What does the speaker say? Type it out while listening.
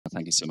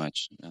Thank you so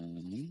much. Let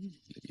me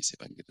see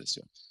if I can get this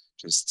here.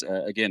 Just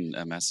again,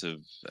 a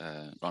massive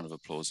round of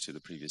applause to the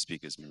previous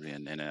speakers, Maria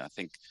and Nena. I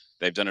think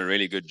they've done a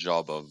really good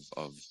job of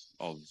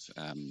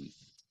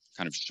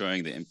kind of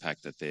showing the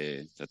impact that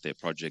their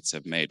projects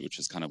have made, which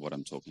is kind of what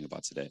I'm talking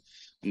about today.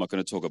 I'm not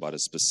going to talk about a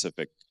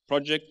specific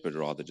project, but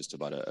rather just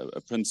about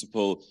a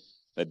principle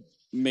that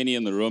many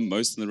in the room,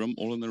 most in the room,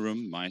 all in the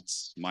room might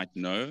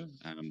know.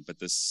 But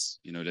this,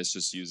 let's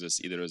just use this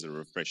either as a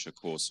refresher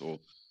course or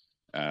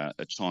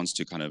a chance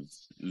to kind of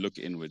look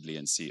inwardly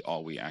and see, are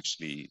we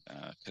actually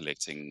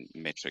collecting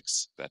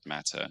metrics that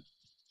matter?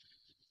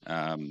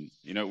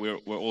 We're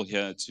all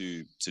here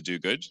to do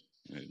good.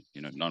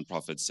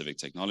 Nonprofit civic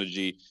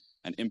technology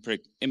and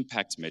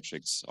impact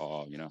metrics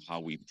are, how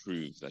we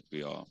prove that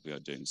we are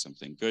doing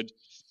something good.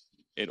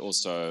 It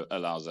also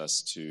allows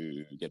us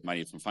to get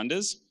money from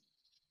funders.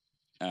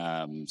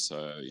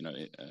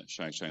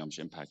 Showing how much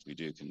impact we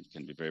do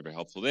can be very, very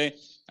helpful there.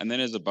 And then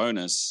as a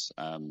bonus,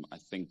 I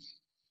think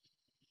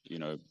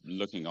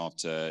looking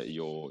after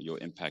your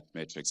impact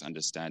metrics,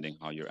 understanding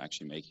how you're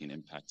actually making an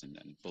impact and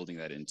building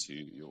that into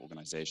your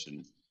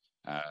organization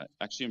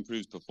actually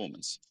improves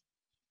performance.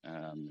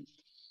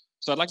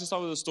 So I'd like to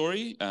start with a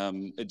story.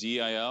 A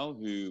DIL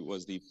who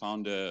was the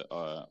founder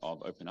of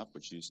OpenUp,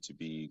 which used to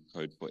be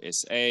Code for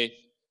SA.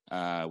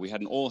 We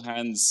had a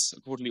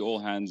quarterly all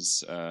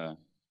hands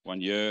one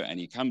year, and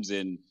he comes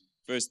in.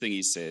 First thing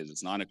he says,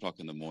 it's 9 o'clock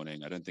in the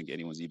morning. I don't think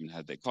anyone's even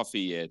had their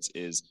coffee yet.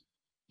 Is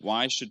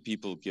why should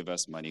people give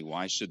us money?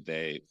 Why should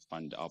they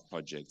fund our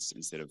projects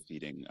instead of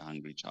feeding a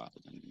hungry child?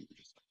 And we're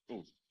just like,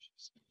 oh,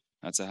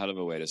 that's a hell of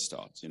a way to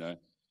start,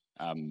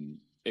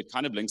 It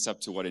kind of links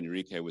up to what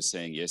Enrique was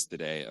saying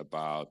yesterday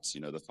about,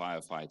 the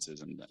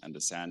firefighters and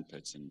the sand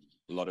pits and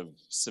a lot of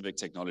civic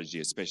technology,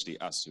 especially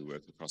us who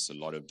work across a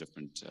lot of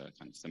different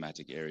kind of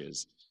thematic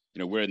areas.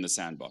 We're in the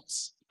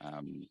sandbox.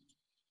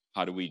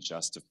 How do we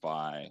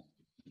justify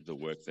the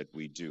work that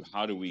we do?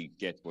 How do we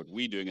get what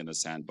we're doing in the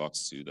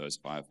sandbox to those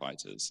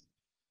firefighters?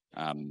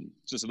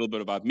 Just a little bit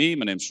about me.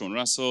 My name's Shaun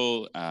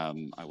Russell.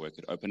 I work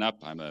at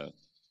OpenUp. I'm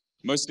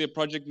mostly a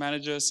project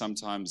manager,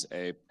 sometimes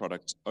a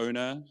product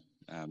owner.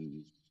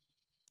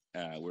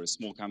 We're a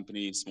small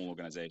company, small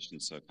organization,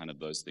 so kind of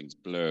those things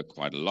blur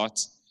quite a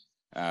lot.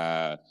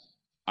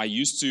 I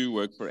used to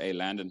work for a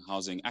land and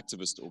housing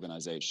activist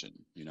organization.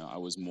 I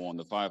was more on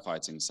the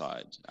firefighting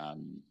side.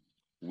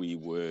 We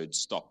would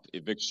stop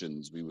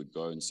evictions. We would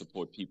go and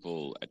support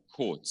people at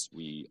courts.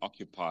 We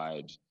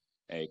occupied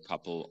a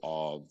couple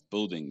of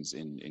buildings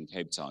in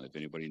Cape Town. If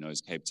anybody knows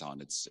Cape Town,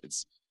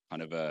 it's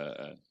kind of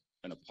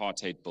an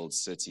apartheid-built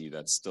city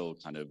that still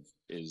kind of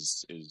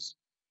is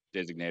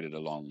designated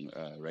along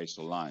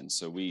racial lines.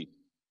 So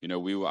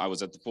I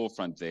was at the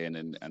forefront there,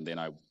 and then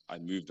I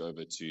moved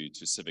over to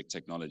civic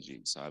technology.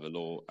 So I have a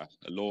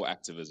law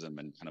activism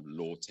and kind of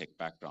law tech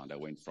background. I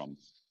went from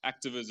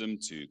activism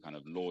to kind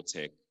of law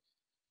tech.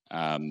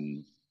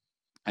 And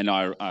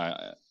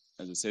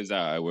as it says there,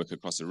 I work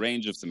across a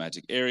range of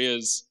thematic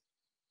areas,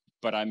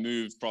 but I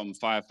moved from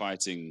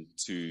firefighting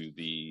to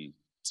the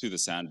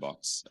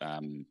sandbox.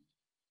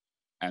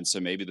 And so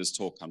maybe this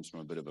talk comes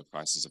from a bit of a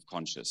crisis of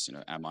conscience.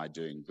 Am I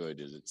doing good?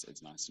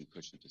 It's nice and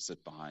cushy to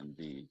sit behind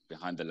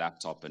the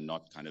laptop and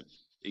not kind of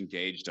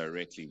engage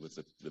directly with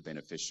the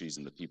beneficiaries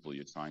and the people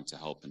you're trying to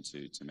help and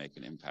to make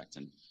an impact.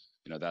 And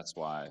that's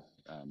why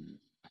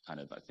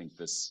I think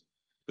this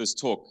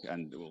talk,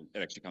 and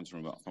it actually comes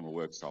from a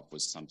workshop,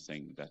 was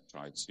something that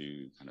tried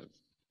to kind of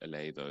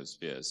allay those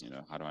fears.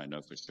 How do I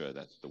know for sure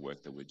that the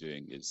work that we're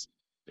doing is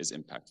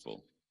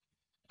impactful?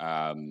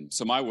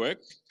 So my work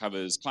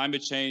covers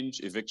climate change,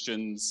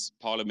 evictions,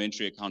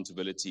 parliamentary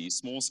accountability,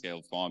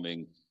 small-scale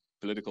farming,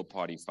 political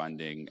party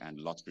funding,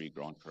 and lottery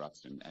grant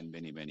corruption, and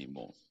many, many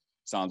more.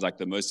 Sounds like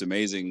the most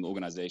amazing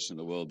organization in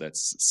the world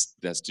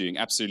that's doing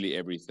absolutely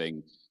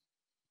everything.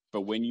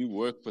 But when you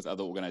work with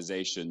other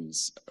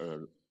organizations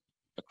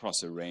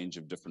across a range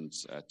of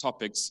different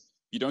topics,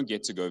 you don't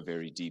get to go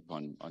very deep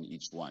on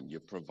each one. You're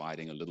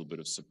providing a little bit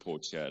of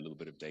support here, a little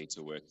bit of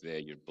data work there.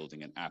 You're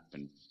building an app,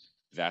 and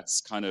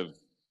that's kind of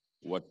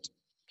what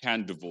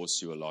can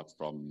divorce you a lot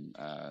from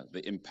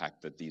the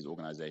impact that these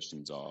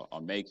organizations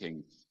are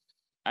making.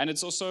 And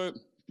it's also,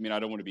 I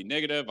don't want to be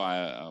negative,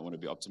 I want to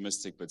be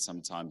optimistic, but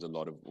sometimes a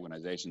lot of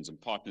organizations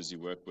and partners you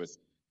work with,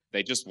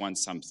 they just want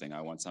something.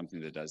 I want something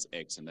that does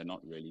X, and they're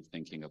not really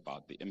thinking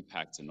about the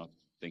impact and not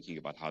thinking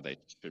about how they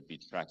should be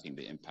tracking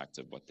the impact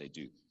of what they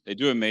do. They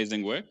do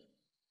amazing work.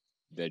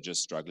 They're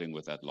just struggling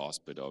with that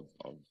last bit of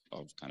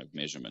kind of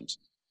measurement.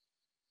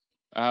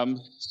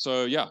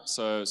 So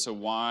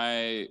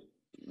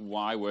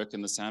why work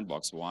in the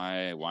sandbox?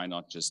 Why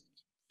not just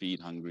feed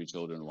hungry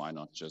children? Why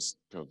not just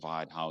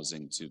provide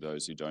housing to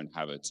those who don't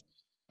have it?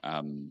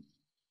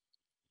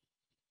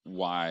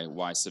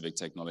 Why civic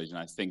technology? And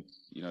I think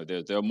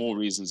there are more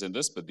reasons than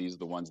this, but these are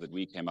the ones that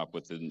we came up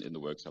with in the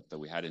workshop that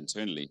we had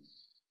internally.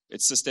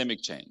 It's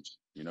systemic change.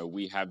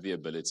 We have the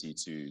ability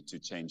to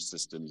change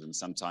systems, and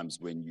sometimes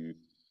when you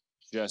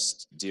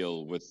just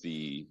deal with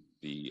the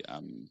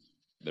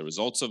the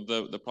results of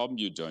the problem.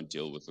 You don't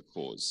deal with the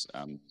cause.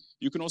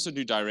 You can also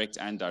do direct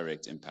and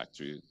indirect impact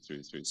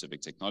through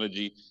civic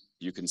technology.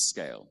 You can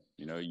scale.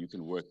 You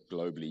can work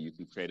globally. You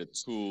can create a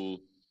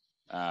tool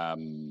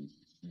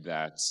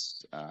that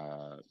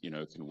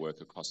can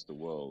work across the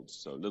world.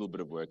 So a little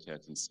bit of work here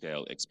can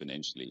scale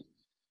exponentially.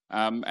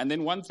 And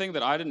then one thing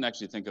that I didn't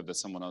actually think of that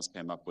someone else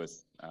came up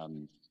with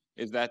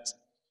is that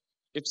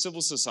if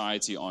civil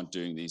society aren't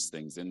doing these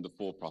things, then the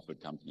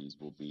for-profit companies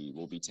will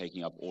be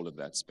taking up all of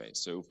that space.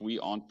 So if we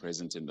aren't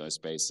present in those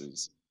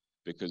spaces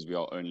because we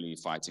are only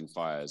fighting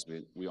fires,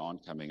 we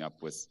aren't coming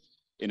up with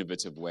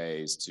innovative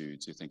ways to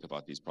think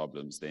about these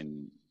problems,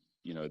 then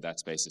that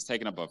space is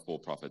taken up by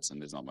for-profits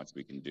and there's not much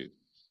we can do.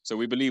 So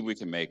we believe we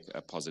can make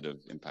a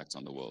positive impact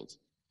on the world.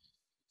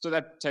 So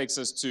that takes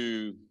us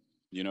to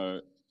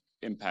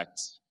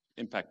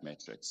impact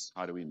metrics.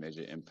 How do we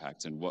measure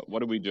impact, and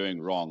what are we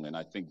doing wrong? And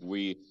I think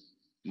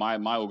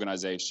my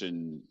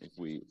organization, if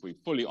we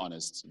fully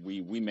honest,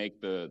 we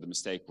make the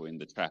mistake, or in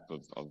the trap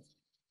of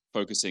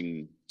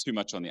focusing too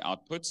much on the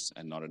outputs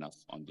and not enough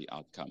on the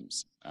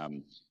outcomes.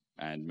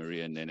 And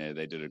Maria and Nene,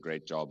 they did a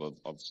great job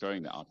of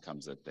showing the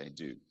outcomes that they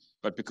do.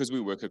 But because we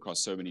work across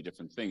so many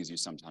different things, you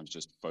sometimes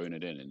just phone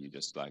it in, and you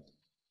just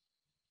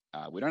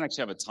we don't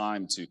actually have a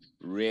time to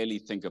really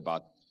think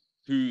about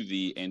who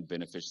the end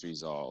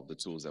beneficiaries are of the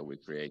tools that we're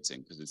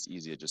creating, because it's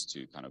easier just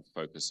to kind of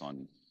focus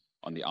on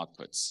the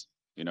outputs.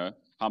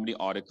 How many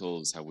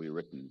articles have we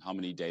written? How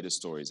many data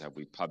stories have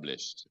we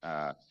published?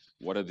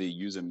 What are the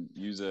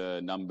user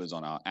numbers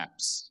on our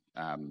apps?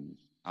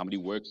 How many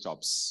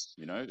workshops?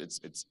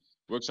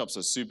 Workshops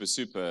are super,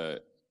 super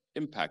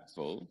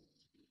impactful,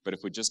 but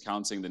if we're just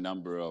counting the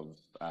number of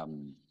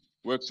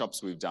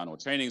workshops we've done or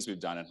trainings we've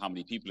done and how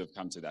many people have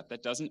come to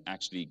that doesn't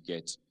actually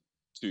get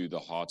to the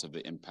heart of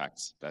the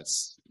impact that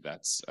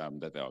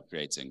they are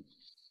creating.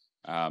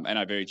 And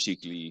I very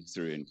cheekily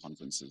threw in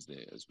conferences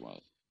there as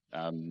well.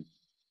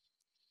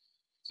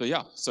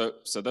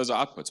 So those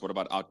are outputs. What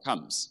about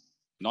outcomes?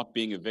 Not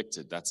being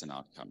evicted, that's an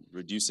outcome.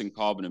 Reducing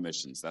carbon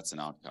emissions, that's an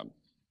outcome.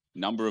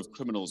 Number of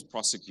criminals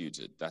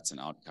prosecuted, that's an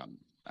outcome.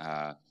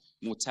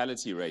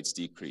 Mortality rates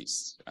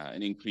decrease,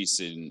 an increase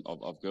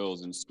of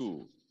girls in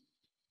school.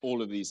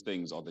 All of these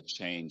things are the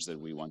change that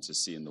we want to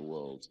see in the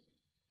world.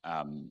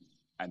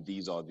 And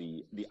these are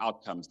the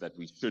outcomes that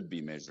we should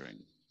be measuring.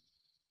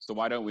 So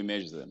why don't we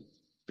measure them?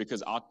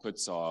 Because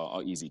outputs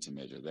are easy to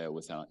measure. They're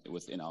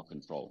within our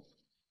control.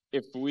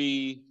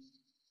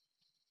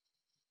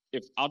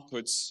 If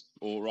outputs,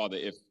 or rather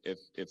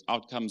if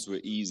outcomes were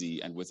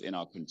easy and within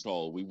our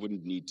control, we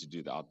wouldn't need to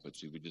do the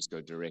outputs. We would just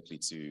go directly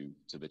to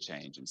the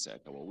change and say,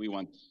 okay, well, we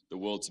want the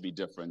world to be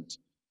different.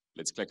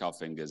 Let's click our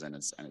fingers and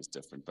it's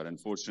different. But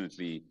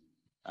unfortunately,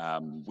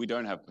 we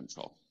don't have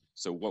control.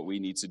 So what we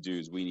need to do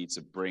is we need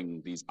to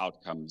bring these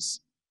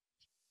outcomes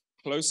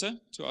closer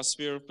to our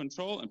sphere of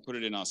control and put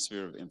it in our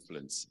sphere of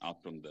influence,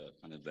 out from the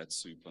kind of that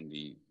soup on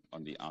the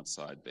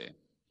outside there.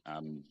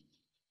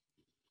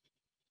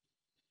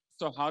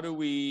 So how do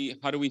we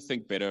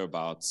think better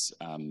about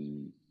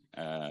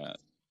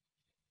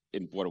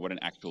what an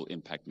actual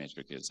impact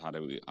metric is? How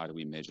do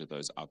we measure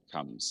those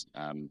outcomes?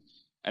 And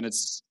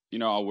it's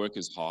our work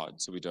is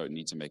hard, so we don't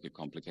need to make it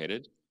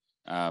complicated.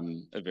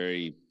 A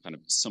very kind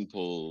of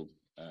simple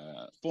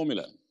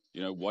formula.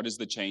 What is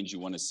the change you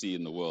want to see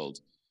in the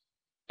world?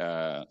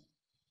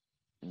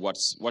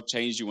 What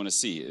change do you want to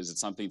see? Is it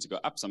something to go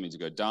up, something to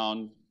go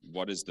down?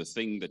 What is the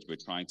thing that we're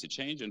trying to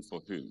change, and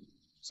for whom?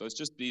 So it's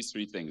just these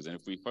three things. And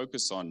if we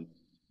focus on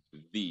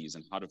these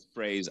and how to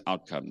phrase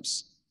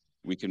outcomes,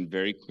 we can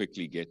very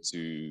quickly get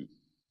to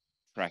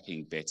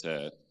tracking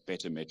better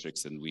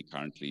metrics than we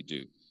currently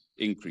do.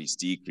 Increase,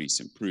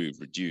 decrease, improve,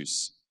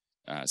 reduce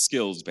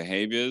skills,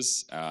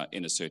 behaviors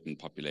in a certain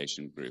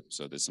population group.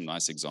 So there's some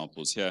nice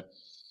examples here.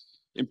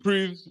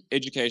 Improve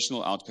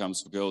educational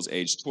outcomes for girls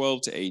aged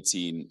 12 to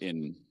 18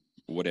 in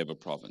whatever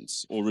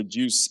province, or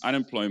reduce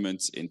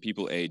unemployment in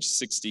people aged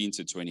 16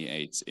 to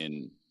 28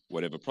 in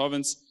whatever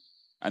province,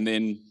 and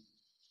then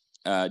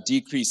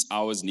decrease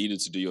hours needed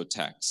to do your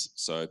tax.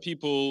 So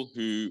people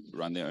who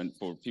run their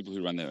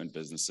own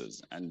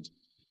businesses. And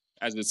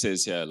as it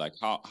says here, like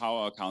how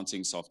are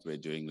accounting software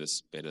doing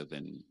this better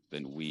than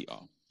we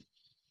are?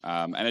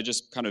 And it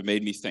just kind of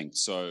made me think.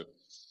 So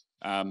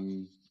I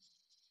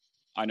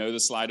know the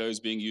Slido is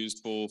being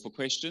used for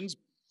questions,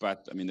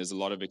 but I mean, there's a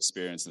lot of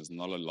experience. There's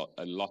not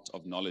a lot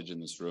of knowledge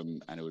in this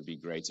room, and it would be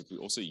great if we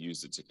also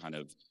used it to kind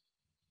of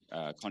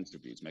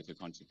make a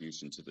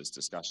contribution to this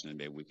discussion, and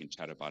maybe we can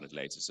chat about it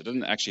later. So it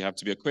doesn't actually have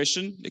to be a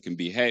question. It can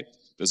be, hey,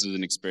 this is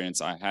an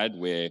experience I had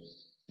where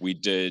we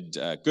did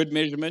good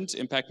measurement,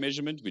 impact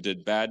measurement, we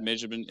did bad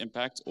measurement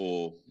impact,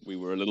 or we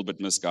were a little bit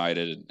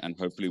misguided, and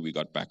hopefully we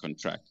got back on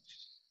track.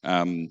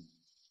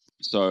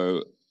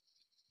 So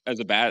as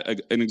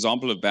an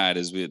example of bad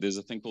is there's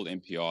a thing called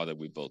MPR that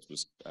we built,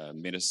 was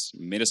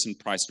medicine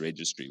price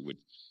registry, which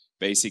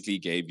basically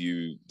gave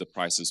you the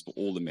prices for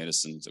all the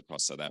medicines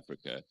across South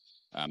Africa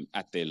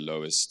at their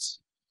lowest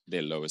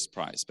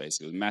price,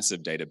 basically. A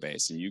massive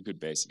database, and you could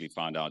basically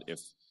find out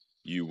if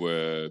you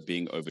were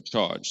being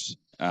overcharged.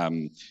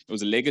 It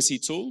was a legacy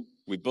tool.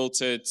 We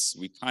built it.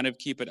 We kind of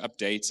keep it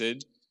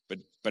updated,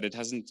 but it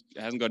hasn't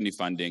got any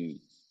funding,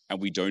 and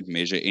we don't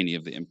measure any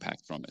of the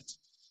impact from it.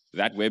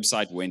 That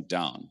website went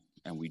down,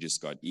 and we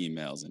just got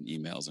emails and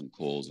emails and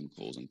calls and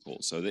calls and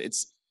calls. So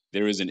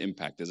there is an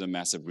impact. There's a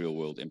massive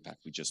real-world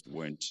impact. We just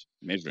weren't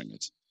measuring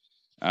it.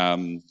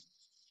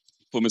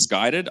 For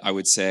misguided, I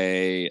would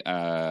say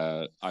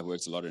I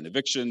worked a lot in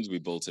evictions. We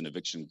built an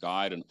eviction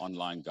guide, an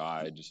online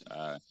guide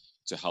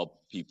to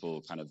help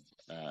people kind of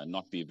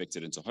not be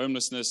evicted into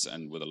homelessness,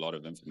 and with a lot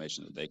of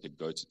information that they could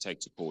go to take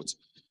to court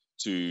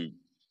to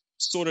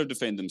sort of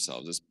defend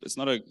themselves. It's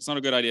not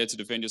a good idea to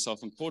defend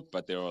yourself in court,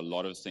 but there are a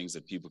lot of things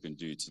that people can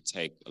do to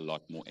take a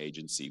lot more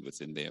agency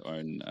within their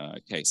own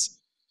case.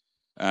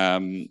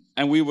 And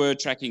we were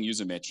tracking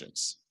user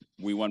metrics.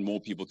 We want more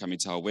people coming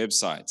to our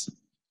website.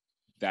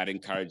 That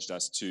encouraged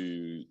us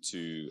to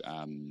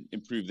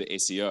improve the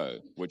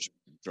SEO, which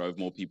drove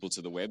more people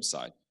to the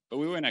website. But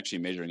we weren't actually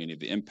measuring any of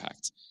the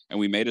impact. And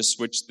we made a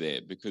switch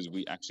there because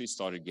we actually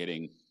started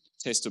getting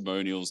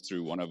testimonials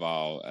through one of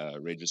our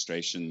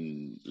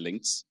registration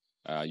links.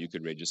 You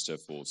could register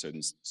for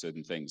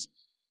certain things.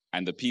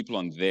 And the people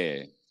on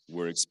there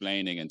were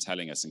explaining and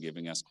telling us and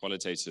giving us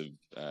qualitative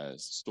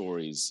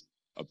stories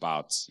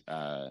about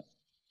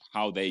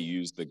how they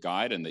used the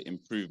guide and the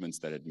improvements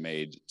that it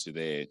made to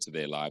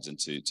their lives and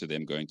to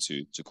them going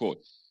to court.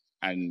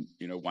 And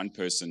one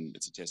person,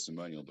 it's a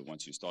testimonial, but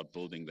once you start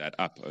building that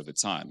up over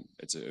time,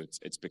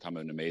 it's become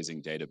an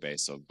amazing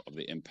database of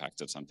the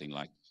impact of something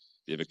like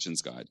the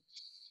evictions guide.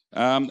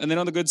 And then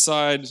on the good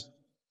side,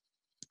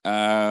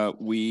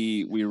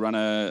 we run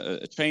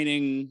a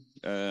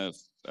data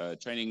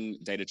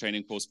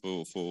training course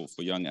for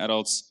young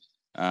adults.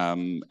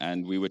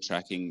 And we were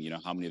tracking,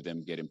 how many of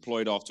them get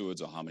employed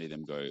afterwards or how many of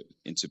them go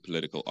into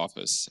political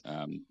office.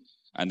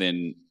 And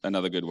then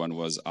another good one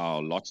was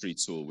our lottery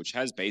tool, which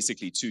has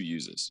basically 2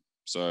 users.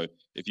 So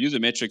if user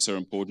metrics are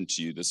important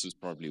to you, this is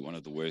probably one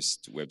of the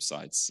worst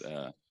websites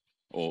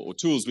or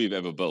tools we've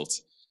ever built.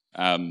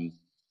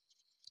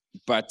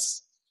 But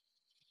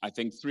I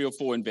think 3 or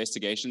 4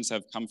 investigations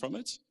have come from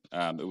it.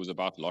 It was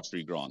about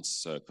lottery grants,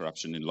 so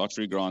corruption in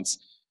lottery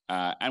grants.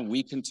 And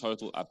we can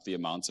total up the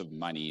amount of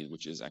money,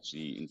 which is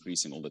actually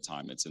increasing all the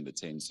time. It's in the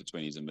tens to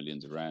 20s of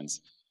millions of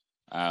rands.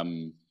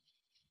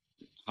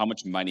 How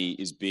much money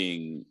is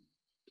being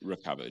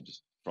recovered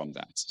from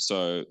that?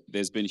 So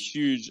there's been a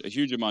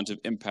huge amount of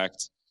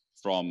impact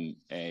from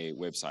a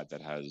website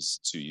that has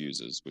 2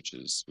 users, which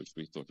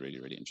we thought really,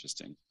 really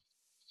interesting.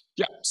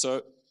 Yeah.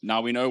 So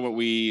now we know what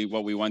we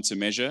want to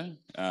measure.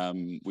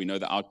 We know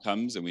the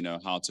outcomes, and we know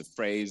how to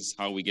phrase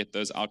how we get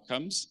those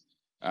outcomes.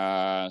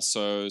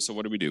 So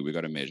what do? We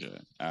got to measure.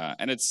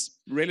 And it's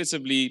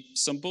relatively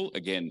simple.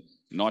 Again,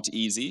 not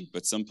easy,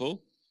 but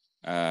simple.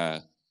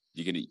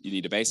 You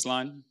need a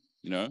baseline,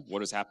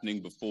 what is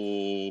happening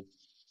before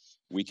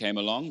we came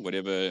along,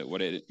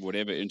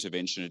 whatever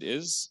intervention it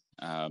is.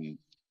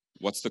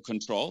 What's the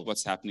control?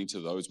 What's happening to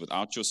those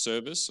without your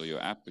service or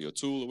your app or your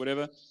tool or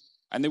whatever?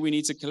 And then we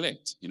need to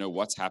collect,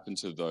 what's happened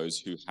to those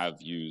who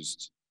have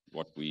used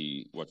what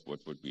we've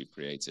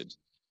created.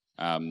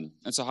 And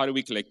so how do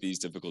we collect these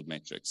difficult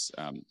metrics?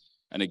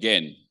 And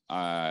again,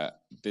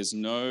 there's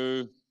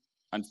no,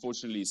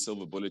 unfortunately,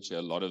 silver bullet here.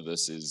 A lot of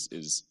this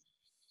is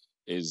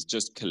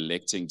just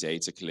collecting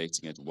data,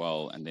 collecting it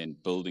well, and then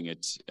building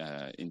it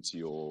into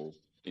your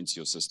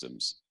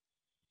systems.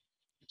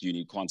 Do you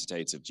need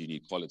quantitative? Do you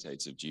need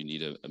qualitative? Do you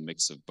need a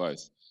mix of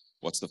both?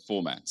 What's the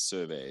format?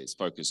 Surveys,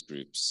 focus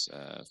groups,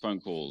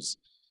 phone calls.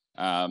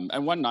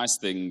 And one nice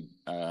thing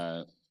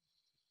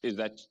is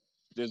that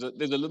there's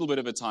a little bit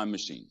of a time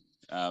machine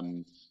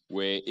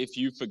where if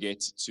you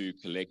forget to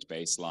collect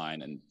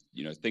baseline and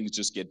things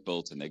just get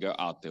built and they go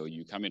out there, or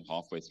you come in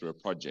halfway through a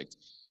project,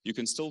 you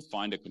can still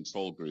find a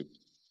control group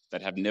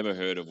that have never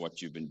heard of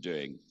what you've been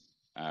doing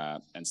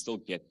and still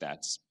get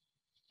that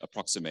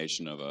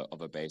approximation of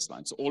a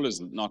baseline. So all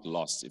is not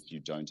lost if you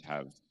don't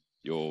have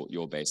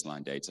your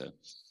baseline data.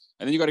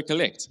 And then you got to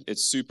collect.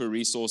 It's super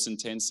resource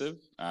intensive.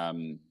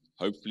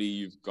 Hopefully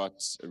you've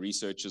got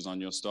researchers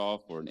on your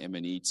staff or an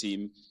M&E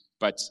team,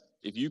 but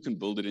if you can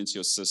build it into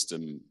your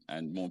system,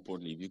 and more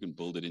importantly, if you can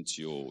build it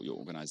into your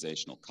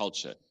organizational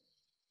culture,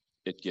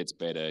 it gets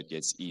better, it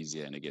gets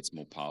easier, and it gets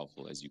more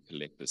powerful as you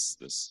collect this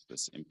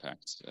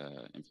impact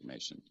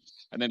information.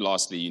 And then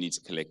lastly, you need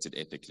to collect it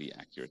ethically,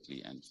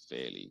 accurately, and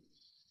fairly.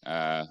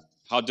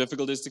 How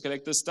difficult is it to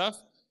collect this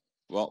stuff?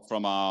 Well,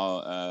 from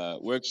our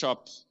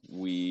workshop,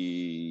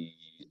 we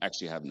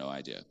actually have no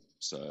idea.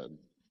 So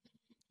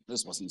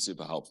this wasn't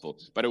super helpful,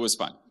 but it was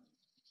fun.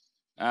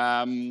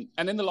 And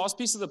then the last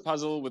piece of the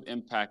puzzle with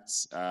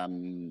impacts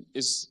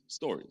is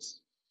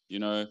stories.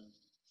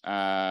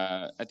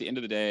 At the end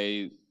of the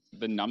day,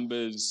 the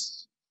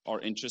numbers are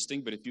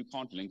interesting, but if you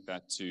can't link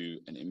that to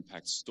an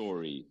impact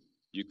story,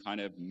 you kind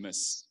of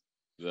miss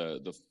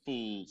the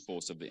full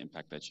force of the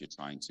impact that you're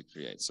trying to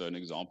create. So an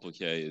example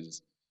here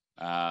is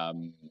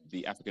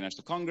the African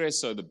National Congress,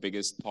 so the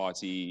biggest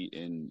party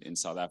in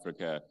South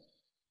Africa,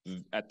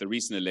 at the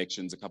recent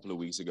elections a couple of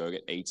weeks ago,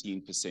 got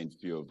 18%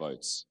 fewer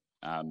votes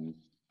And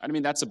I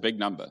mean, that's a big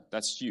number.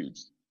 That's huge.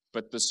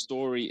 But the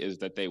story is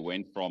that they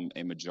went from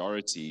a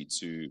majority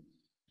to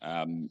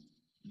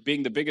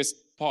being the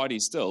biggest party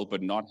still,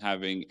 but not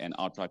having an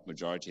outright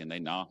majority, and they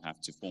now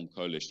have to form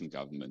coalition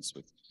governments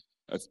with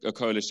a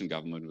coalition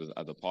government with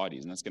other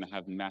parties, and that's going to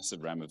have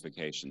massive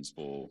ramifications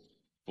for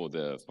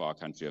our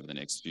country over the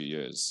next few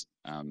years.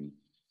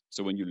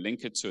 So when you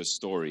link it to a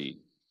story,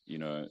 you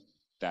know,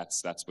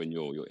 that's when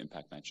your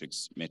impact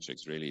metrics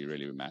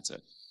really matter.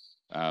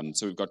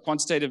 So we've got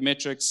quantitative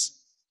metrics.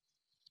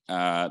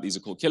 These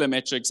are called killer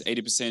metrics.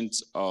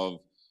 80% of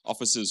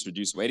officers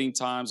reduce waiting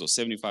times, or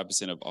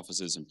 75% of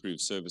officers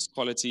improve service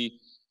quality.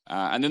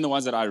 And then the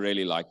ones that I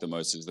really like the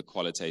most is the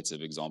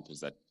qualitative examples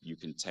that you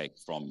can take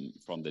from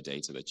the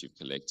data that you've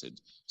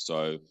collected.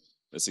 So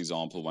this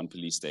example, one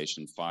police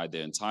station fired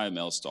their entire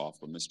male staff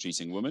for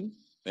mistreating women.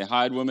 They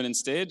hired women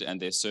instead, and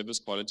their service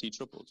quality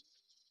tripled.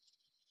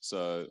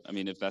 So, I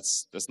mean, if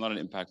that's not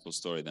an impactful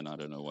story, then I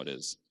don't know what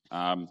is.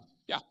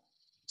 Yeah.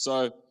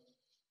 So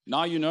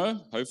now you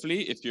know,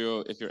 hopefully, if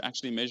you're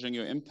actually measuring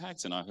your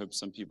impact, and I hope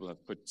some people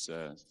have put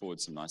forward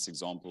some nice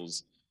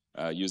examples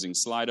using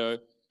Slido.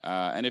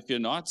 And if you're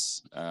not,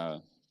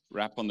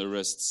 rap on the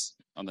wrists,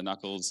 on the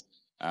knuckles,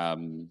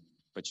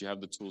 but you have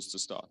the tools to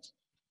start.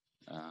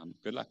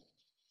 Good luck.